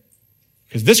there.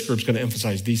 Because this group's going to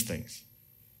emphasize these things.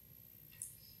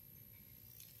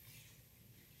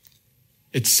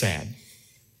 It's sad.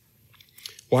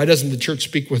 Why doesn't the church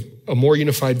speak with a more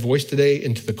unified voice today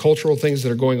into the cultural things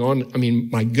that are going on? I mean,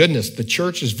 my goodness, the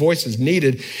church's voice is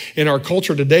needed in our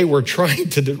culture today. We're trying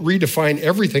to redefine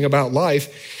everything about life,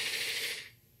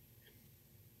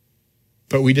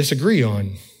 but we disagree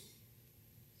on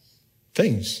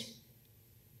things.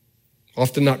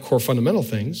 Often not core fundamental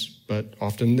things, but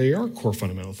often they are core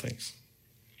fundamental things.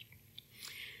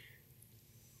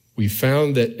 We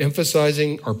found that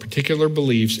emphasizing our particular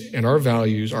beliefs and our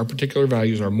particular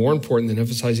values are more important than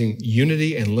emphasizing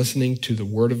unity and listening to the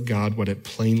Word of God, what it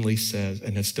plainly says,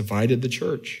 and it's divided the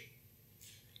church.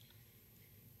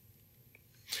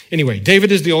 Anyway,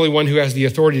 David is the only one who has the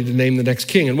authority to name the next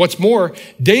king. And what's more,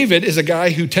 David is a guy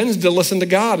who tends to listen to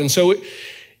God. And so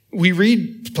we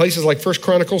read places like 1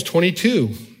 Chronicles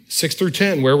 22, 6 through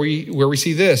 10, where we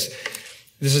see this.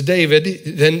 This is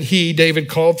David. Then David,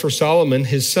 called for Solomon,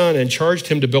 his son, and charged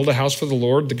him to build a house for the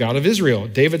Lord, the God of Israel.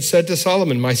 David said to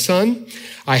Solomon, my son,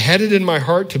 I had it in my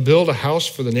heart to build a house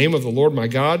for the name of the Lord my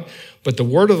God, but the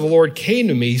word of the Lord came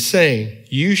to me, saying,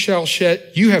 you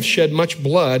have shed much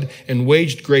blood and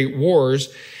waged great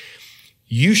wars.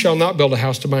 You shall not build a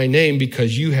house to my name,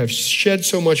 because you have shed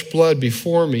so much blood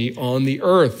before me on the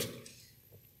earth.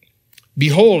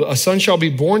 Behold, a son shall be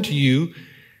born to you,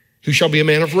 who shall be a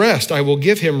man of rest. I will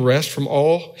give him rest from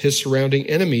all his surrounding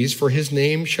enemies, for his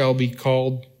name shall be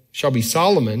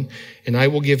Solomon, and I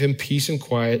will give him peace and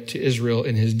quiet to Israel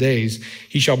in his days.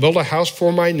 He shall build a house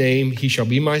for my name. He shall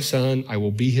be my son. I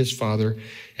will be his father,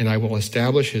 and I will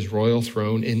establish his royal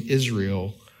throne in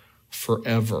Israel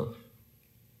forever.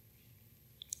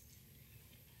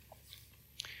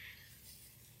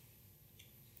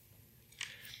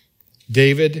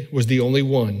 David was the only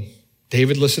one.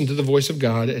 David listened to the voice of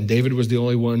God, and David was the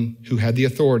only one who had the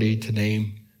authority to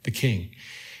name the king.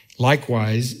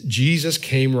 Likewise, Jesus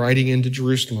came riding into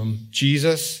Jerusalem.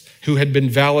 Jesus, who had been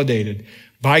validated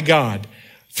by God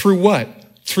through what?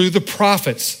 Through the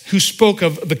prophets who spoke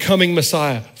of the coming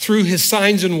Messiah, through his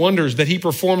signs and wonders that he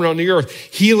performed on the earth,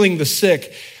 healing the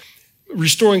sick,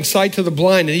 restoring sight to the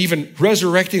blind, and even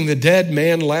resurrecting the dead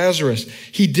man Lazarus.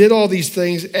 He did all these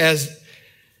things as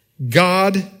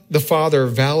God the Father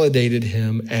validated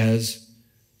him as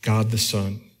God the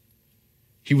Son.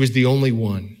 He was the only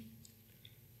one.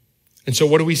 And so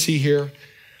what do we see here?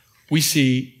 We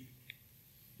see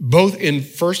both in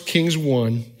 1 Kings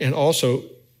 1 and also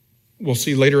we'll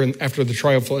see later after the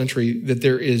triumphal entry that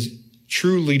there is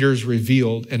true leaders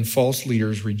revealed and false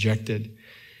leaders rejected.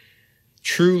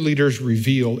 True leaders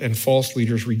revealed and false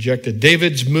leaders rejected.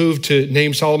 David's move to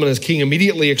name Solomon as king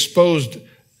immediately exposed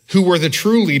who were the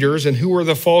true leaders and who were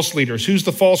the false leaders. Who's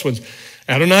the false ones?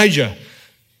 Adonijah,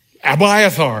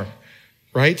 Abiathar,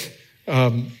 right?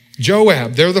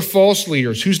 Joab, they're the false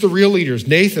leaders. Who's the real leaders?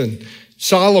 Nathan,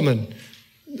 Solomon,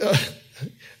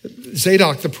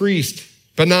 Zadok the priest,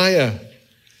 Benaiah.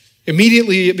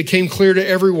 Immediately it became clear to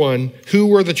everyone who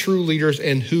were the true leaders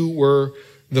and who were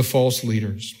the false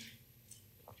leaders.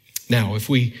 Now,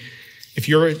 if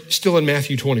you're still in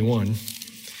Matthew 21,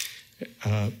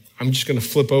 I'm just going to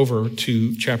flip over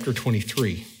to chapter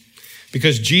 23.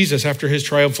 Because Jesus, after his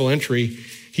triumphal entry,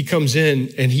 he comes in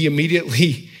and he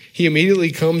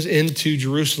immediately comes into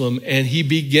Jerusalem and he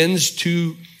begins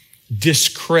to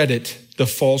discredit the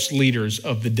false leaders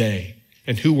of the day.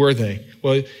 And who were they?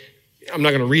 Well, I'm not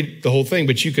going to read the whole thing,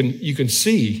 but you can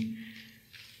see,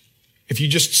 if you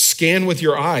just scan with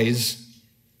your eyes,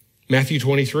 Matthew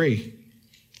 23,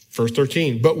 verse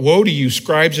 13. But woe to you,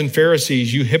 scribes and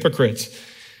Pharisees, you hypocrites.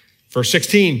 Verse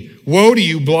 16, woe to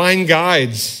you, blind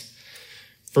guides.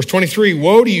 Verse 23,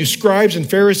 woe to you, scribes and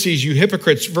Pharisees, you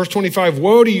hypocrites. Verse 25,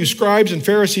 woe to you, scribes and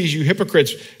Pharisees, you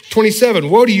hypocrites. 27,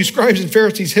 woe to you, scribes and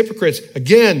Pharisees, hypocrites.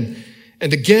 Again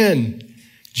and again,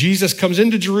 Jesus comes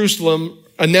into Jerusalem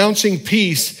announcing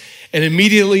peace, and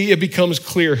immediately it becomes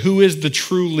clear who is the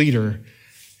true leader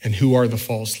and who are the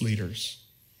false leaders.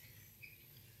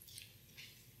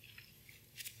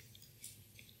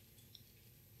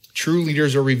 True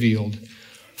leaders are revealed.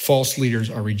 False leaders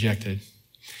are rejected.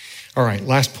 All right,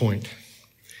 last point.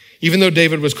 Even though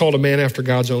David was called a man after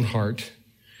God's own heart,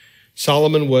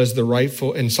 Solomon was the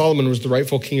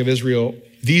rightful king of Israel.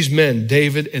 These men,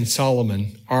 David and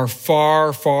Solomon, are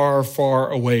far, far, far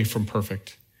away from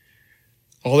perfect.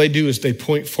 All they do is they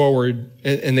point forward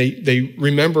and they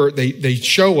remember, they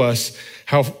show us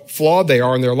how flawed they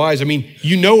are in their lives. I mean,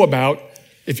 you know about,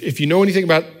 if you know anything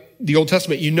about the Old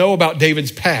Testament, you know about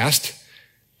David's past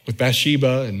with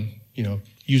Bathsheba and,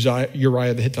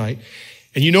 Uriah the Hittite.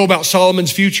 And you know about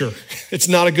Solomon's future. It's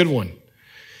not a good one.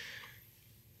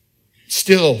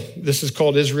 Still, this is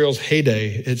called Israel's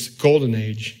heyday. It's golden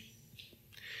age.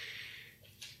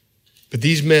 But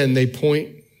these men, they point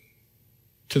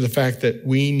to the fact that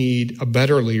we need a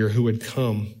better leader who would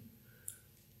come,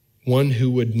 one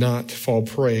who would not fall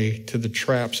prey to the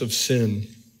traps of sin.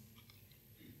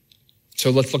 So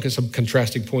let's look at some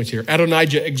contrasting points here.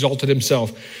 Adonijah exalted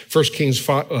himself. 1 Kings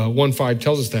 1:5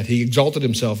 tells us that. He exalted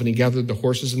himself and he gathered the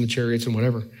horses and the chariots and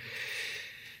whatever.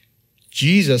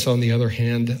 Jesus, on the other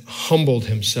hand, humbled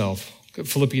himself.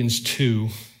 Philippians 2.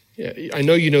 I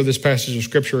know you know this passage of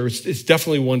scripture. It's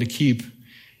definitely one to keep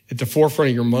at the forefront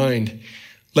of your mind.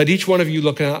 Let each one of you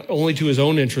look not only to his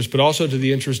own interest, but also to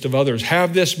the interest of others.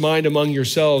 Have this mind among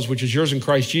yourselves, which is yours in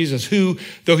Christ Jesus, who,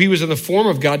 though he was in the form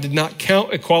of God, did not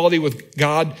count equality with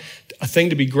God a thing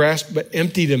to be grasped, but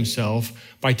emptied himself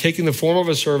by taking the form of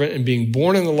a servant and being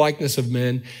born in the likeness of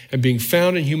men and being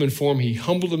found in human form. He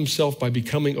humbled himself by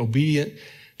becoming obedient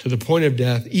to the point of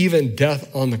death, even death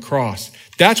on the cross.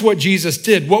 That's what Jesus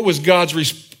did. What was God's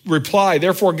reply?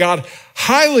 Therefore, God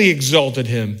highly exalted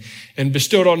him and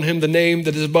bestowed on him the name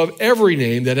that is above every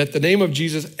name, that at the name of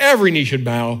Jesus, every knee should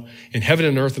bow in heaven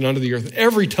and earth and under the earth, and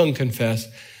every tongue confess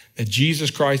that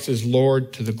Jesus Christ is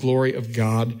Lord, to the glory of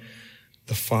God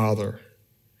the Father.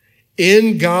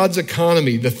 In God's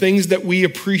economy, the things that we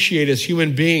appreciate as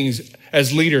human beings,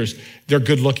 as leaders, they're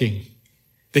good looking.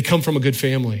 They come from a good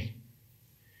family.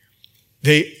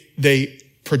 They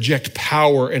project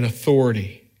power and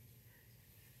authority.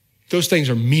 Those things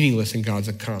are meaningless in God's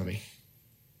economy.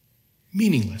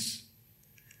 Meaningless.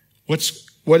 What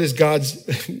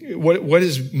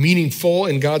is meaningful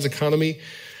in God's economy?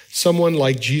 Someone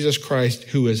like Jesus Christ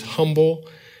who is humble,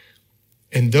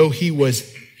 and though he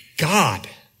was God,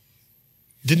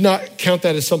 did not count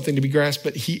that as something to be grasped,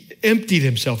 but he emptied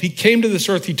himself. He came to this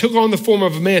earth. He took on the form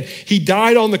of a man. He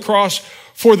died on the cross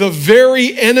for the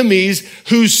very enemies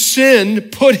whose sin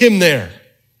put him there.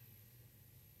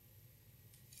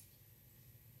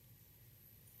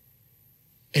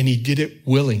 And he did it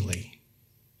willingly.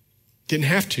 Didn't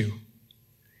have to.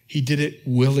 He did it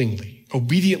willingly,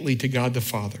 obediently to God the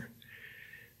Father.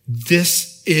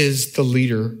 This is the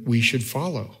leader we should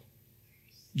follow,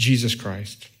 Jesus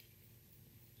Christ.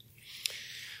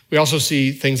 We also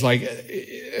see things like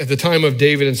at the time of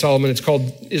David and Solomon, it's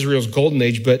called Israel's golden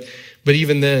age, but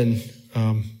even then,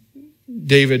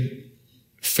 David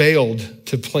failed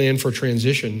to plan for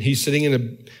transition. He's sitting in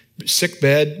a sick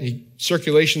bed.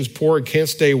 Circulation's poor. He can't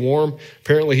stay warm.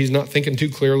 Apparently, he's not thinking too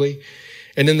clearly.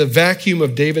 And in the vacuum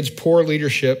of David's poor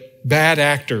leadership, bad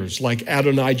actors like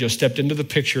Adonijah stepped into the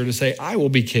picture to say, I will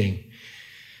be king,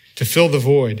 to fill the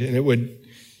void. And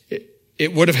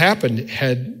it would have happened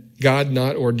had God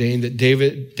not ordained that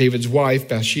David's wife,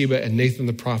 Bathsheba, and Nathan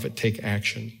the prophet take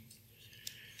action.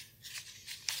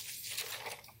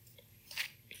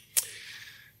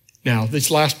 Now, this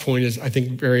last point is, I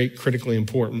think, very critically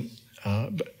important.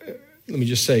 But let me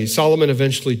just say, Solomon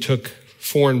eventually took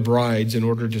foreign brides in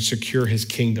order to secure his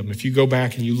kingdom. If you go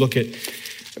back and you look at,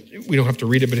 we don't have to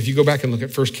read it, but if you go back and look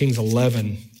at 1 Kings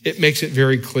 11, it makes it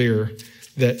very clear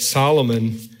that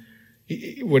Solomon,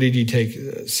 what did he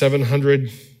take?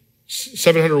 700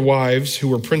 wives who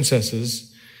were princesses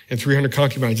and 300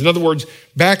 concubines. In other words,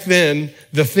 back then,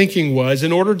 the thinking was,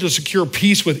 in order to secure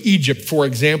peace with Egypt, for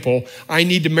example, I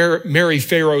need to marry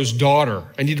Pharaoh's daughter.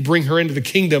 I need to bring her into the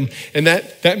kingdom, and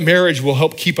that marriage will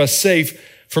help keep us safe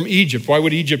from Egypt. Why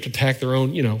would Egypt attack their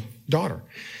own, daughter?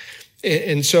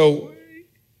 And so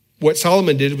what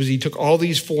Solomon did was he took all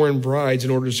these foreign brides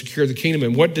in order to secure the kingdom.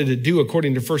 And what did it do?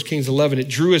 According to 1 Kings 11, it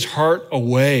drew his heart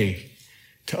away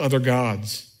to other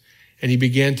gods. And he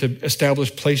began to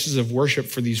establish places of worship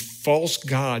for these false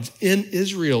gods in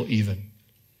Israel even.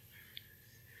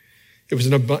 It was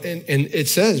and it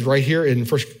says right here in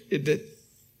that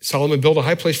Solomon built a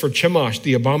high place for Chemosh,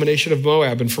 the abomination of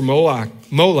Moab, and for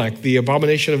Molech, the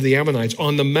abomination of the Ammonites,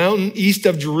 on the mountain east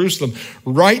of Jerusalem,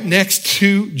 right next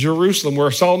to Jerusalem,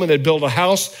 where Solomon had built a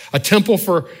house, a temple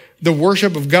for the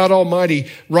worship of God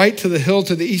Almighty. Right to the hill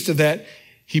to the east of that,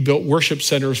 he built worship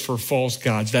centers for false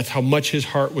gods. That's how much his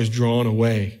heart was drawn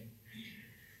away.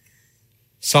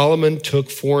 Solomon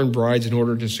took foreign brides in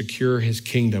order to secure his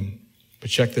kingdom. But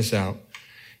check this out.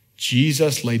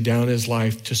 Jesus laid down his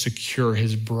life to secure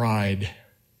his bride,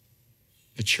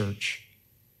 the church.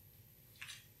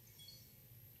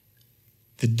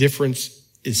 The difference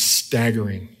is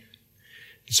staggering.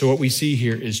 So what we see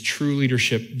here is true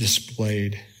leadership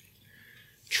displayed.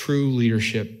 True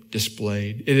leadership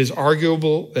displayed. It is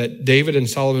arguable that David and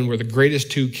Solomon were the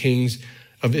greatest two kings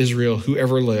of Israel who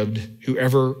ever lived, who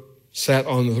ever sat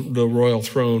on the royal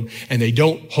throne, and they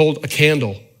don't hold a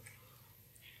candle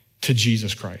to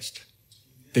Jesus Christ.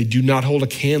 They do not hold a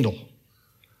candle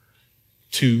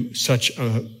to such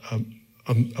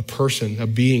a person, a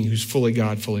being who's fully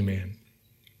God, fully man.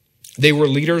 They were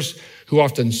leaders who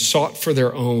often sought for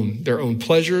their own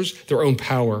pleasures, their own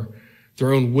power,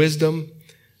 their own wisdom,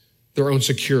 their own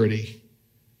security.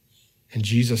 And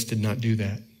Jesus did not do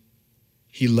that.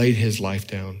 He laid his life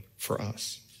down for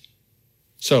us.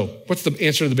 So what's the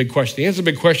answer to the big question? The answer to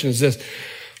the big question is this.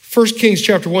 1 Kings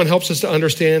chapter 1 helps us to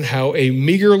understand how a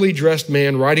meagerly dressed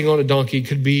man riding on a donkey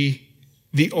could be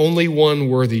the only one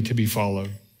worthy to be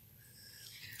followed.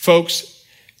 Folks,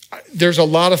 there's a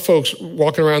lot of folks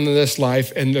walking around in this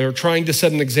life, and they're trying to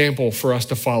set an example for us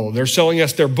to follow. They're selling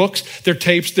us their books, their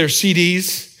tapes, their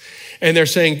CDs, and they're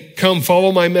saying, come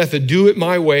follow my method, do it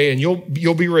my way, and you'll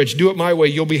be rich. Do it my way,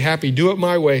 you'll be happy. Do it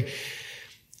my way.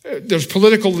 There's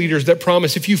political leaders that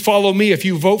promise, if you follow me, if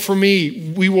you vote for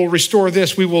me, we will restore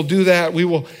this, we will do that, we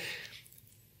will.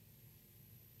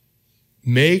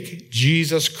 Make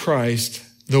Jesus Christ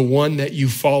the one that you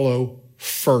follow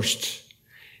first.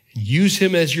 Use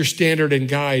him as your standard and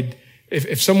guide.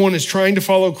 If someone is trying to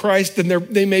follow Christ, then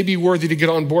they may be worthy to get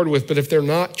on board with. But if they're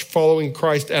not following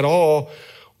Christ at all,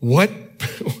 what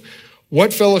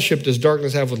fellowship does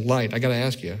darkness have with light? I got to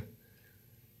ask you.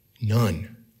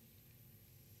 None.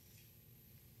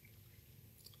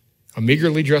 A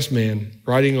meagerly dressed man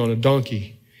riding on a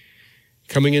donkey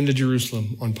coming into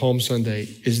Jerusalem on Palm Sunday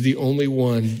is the only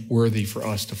one worthy for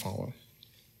us to follow.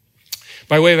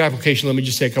 By way of application, let me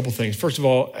just say a couple things. First of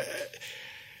all,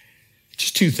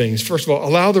 just two things. First of all,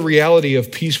 allow the reality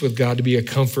of peace with God to be a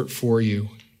comfort for you.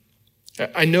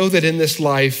 I know that in this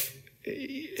life,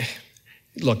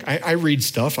 look, I read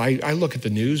stuff. I look at the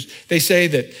news. They say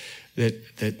that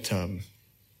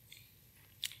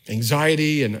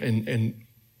anxiety and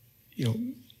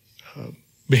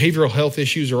behavioral health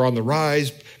issues are on the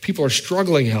rise. People are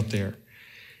struggling out there.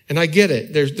 And I get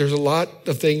it. There's a lot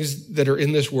of things that are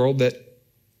in this world that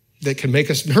can make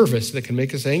us nervous, that can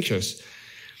make us anxious.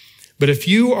 But if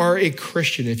you are a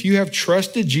Christian, if you have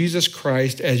trusted Jesus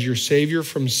Christ as your Savior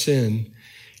from sin,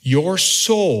 your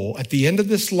soul at the end of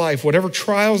this life, whatever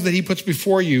trials that he puts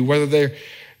before you, whether they're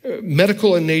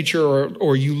medical in nature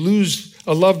or you lose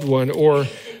a loved one or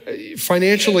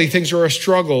financially things are a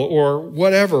struggle or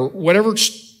whatever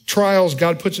trials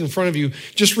God puts in front of you,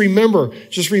 just remember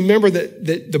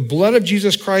that the blood of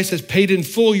Jesus Christ has paid in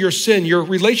full your sin. Your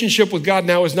relationship with God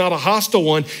now is not a hostile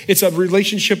one. It's a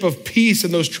relationship of peace,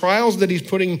 and those trials that he's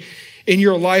putting in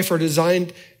your life are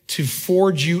designed to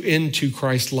forge you into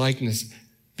Christ's likeness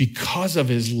because of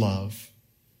his love.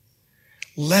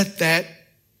 Let that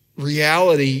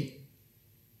reality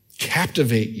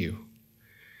captivate you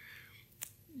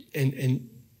and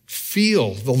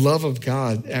feel the love of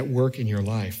God at work in your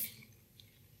life.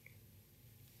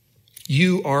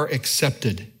 You are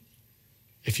accepted.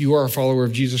 If you are a follower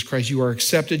of Jesus Christ, you are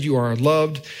accepted, you are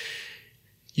loved,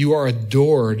 you are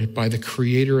adored by the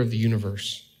creator of the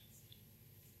universe.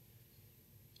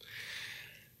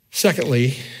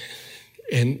 Secondly,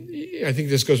 and I think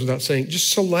this goes without saying,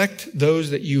 just select those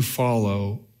that you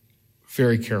follow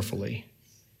very carefully.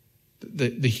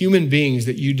 The human beings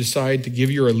that you decide to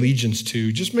give your allegiance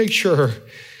to, just make sure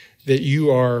that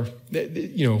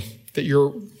that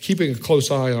you're keeping a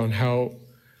close eye on how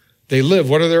they live.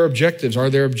 What are their objectives? Are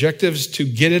their objectives to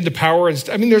get into power?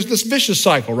 There's this vicious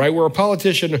cycle, right? Where a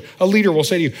politician, a leader will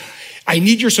say to you, I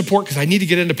need your support because I need to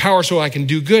get into power so I can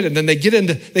do good. And then they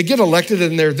get elected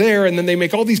and they're there, and then they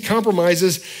make all these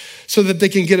compromises so that they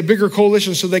can get a bigger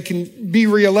coalition so they can be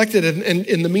reelected. And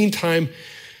in the meantime,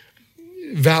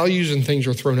 values and things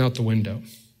are thrown out the window.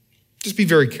 Just be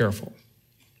very careful.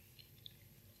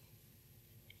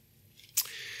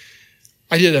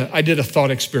 I did a thought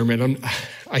experiment.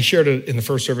 I shared it in the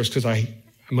first service because I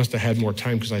must have had more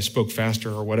time because I spoke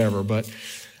faster or whatever. But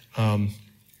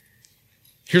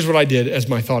here's what I did as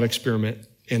my thought experiment,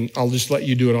 and I'll just let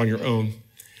you do it on your own.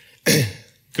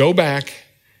 Go back.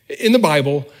 In the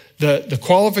Bible, the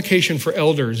qualification for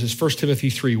elders is 1 Timothy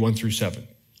 3, 1 through 7.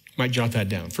 Might jot that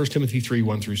down. 1 Timothy 3,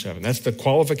 1 through 7. That's the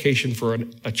qualification for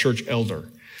a church elder.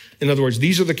 In other words,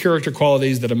 these are the character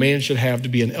qualities that a man should have to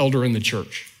be an elder in the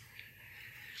church.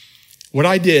 What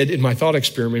I did in my thought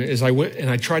experiment is I went and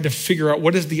I tried to figure out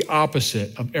what is the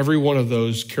opposite of every one of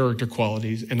those character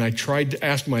qualities. And I tried to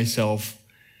ask myself,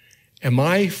 am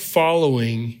I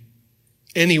following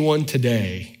anyone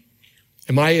today?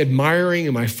 Am I admiring,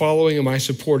 am I following, am I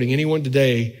supporting anyone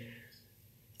today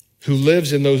who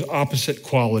lives in those opposite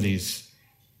qualities?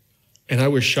 And I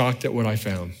was shocked at what I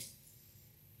found.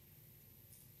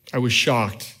 I was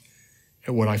shocked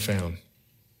at what I found.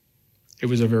 It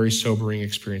was a very sobering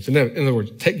experience. In other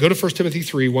words, go to 1 Timothy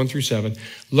 3, 1-7.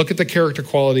 Look at the character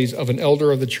qualities of an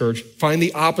elder of the church. Find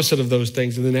the opposite of those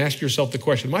things, and then ask yourself the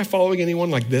question, am I following anyone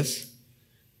like this?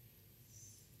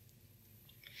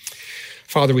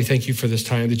 Father, we thank you for this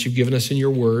time that you've given us in your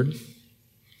word.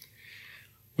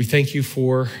 We thank you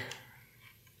for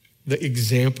the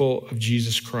example of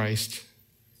Jesus Christ.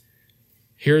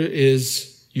 Here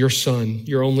is your son,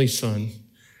 your only son,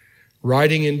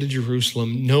 riding into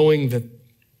Jerusalem, knowing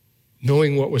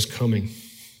what was coming.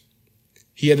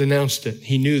 He had announced it.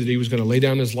 He knew that he was going to lay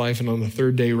down his life and on the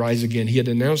third day rise again. He had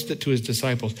announced it to his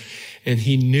disciples, and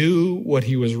he knew what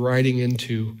he was riding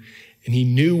into, and he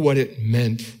knew what it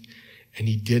meant, and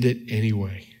he did it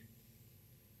anyway.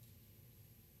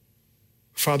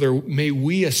 Father, may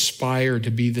we aspire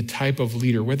to be the type of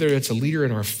leader, whether it's a leader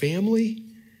in our family,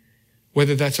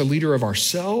 whether that's a leader of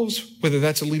ourselves, whether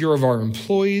that's a leader of our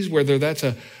employees, whether that's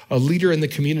a leader in the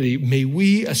community, may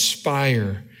we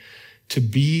aspire to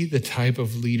be the type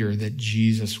of leader that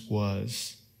Jesus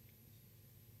was.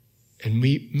 And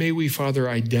may we, Father,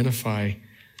 identify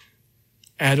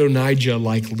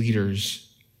Adonijah-like leaders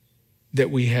that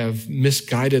we have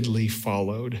misguidedly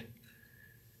followed.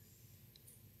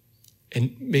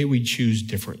 And may we choose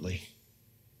differently.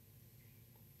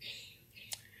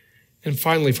 And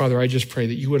finally, Father, I just pray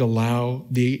that you would allow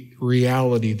the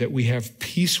reality that we have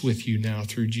peace with you now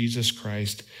through Jesus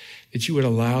Christ, that you would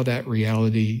allow that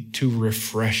reality to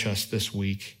refresh us this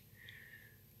week.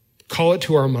 Call it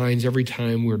to our minds every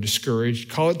time we're discouraged.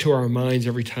 Call it to our minds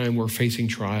every time we're facing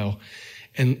trial,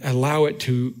 and allow it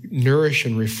to nourish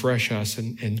and refresh us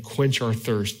and quench our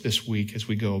thirst this week as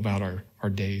we go about our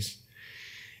days.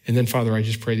 And then, Father, I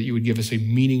just pray that you would give us a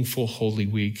meaningful Holy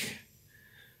Week,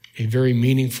 a very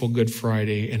meaningful Good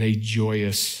Friday, and a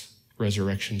joyous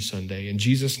Resurrection Sunday. In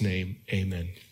Jesus' name, amen.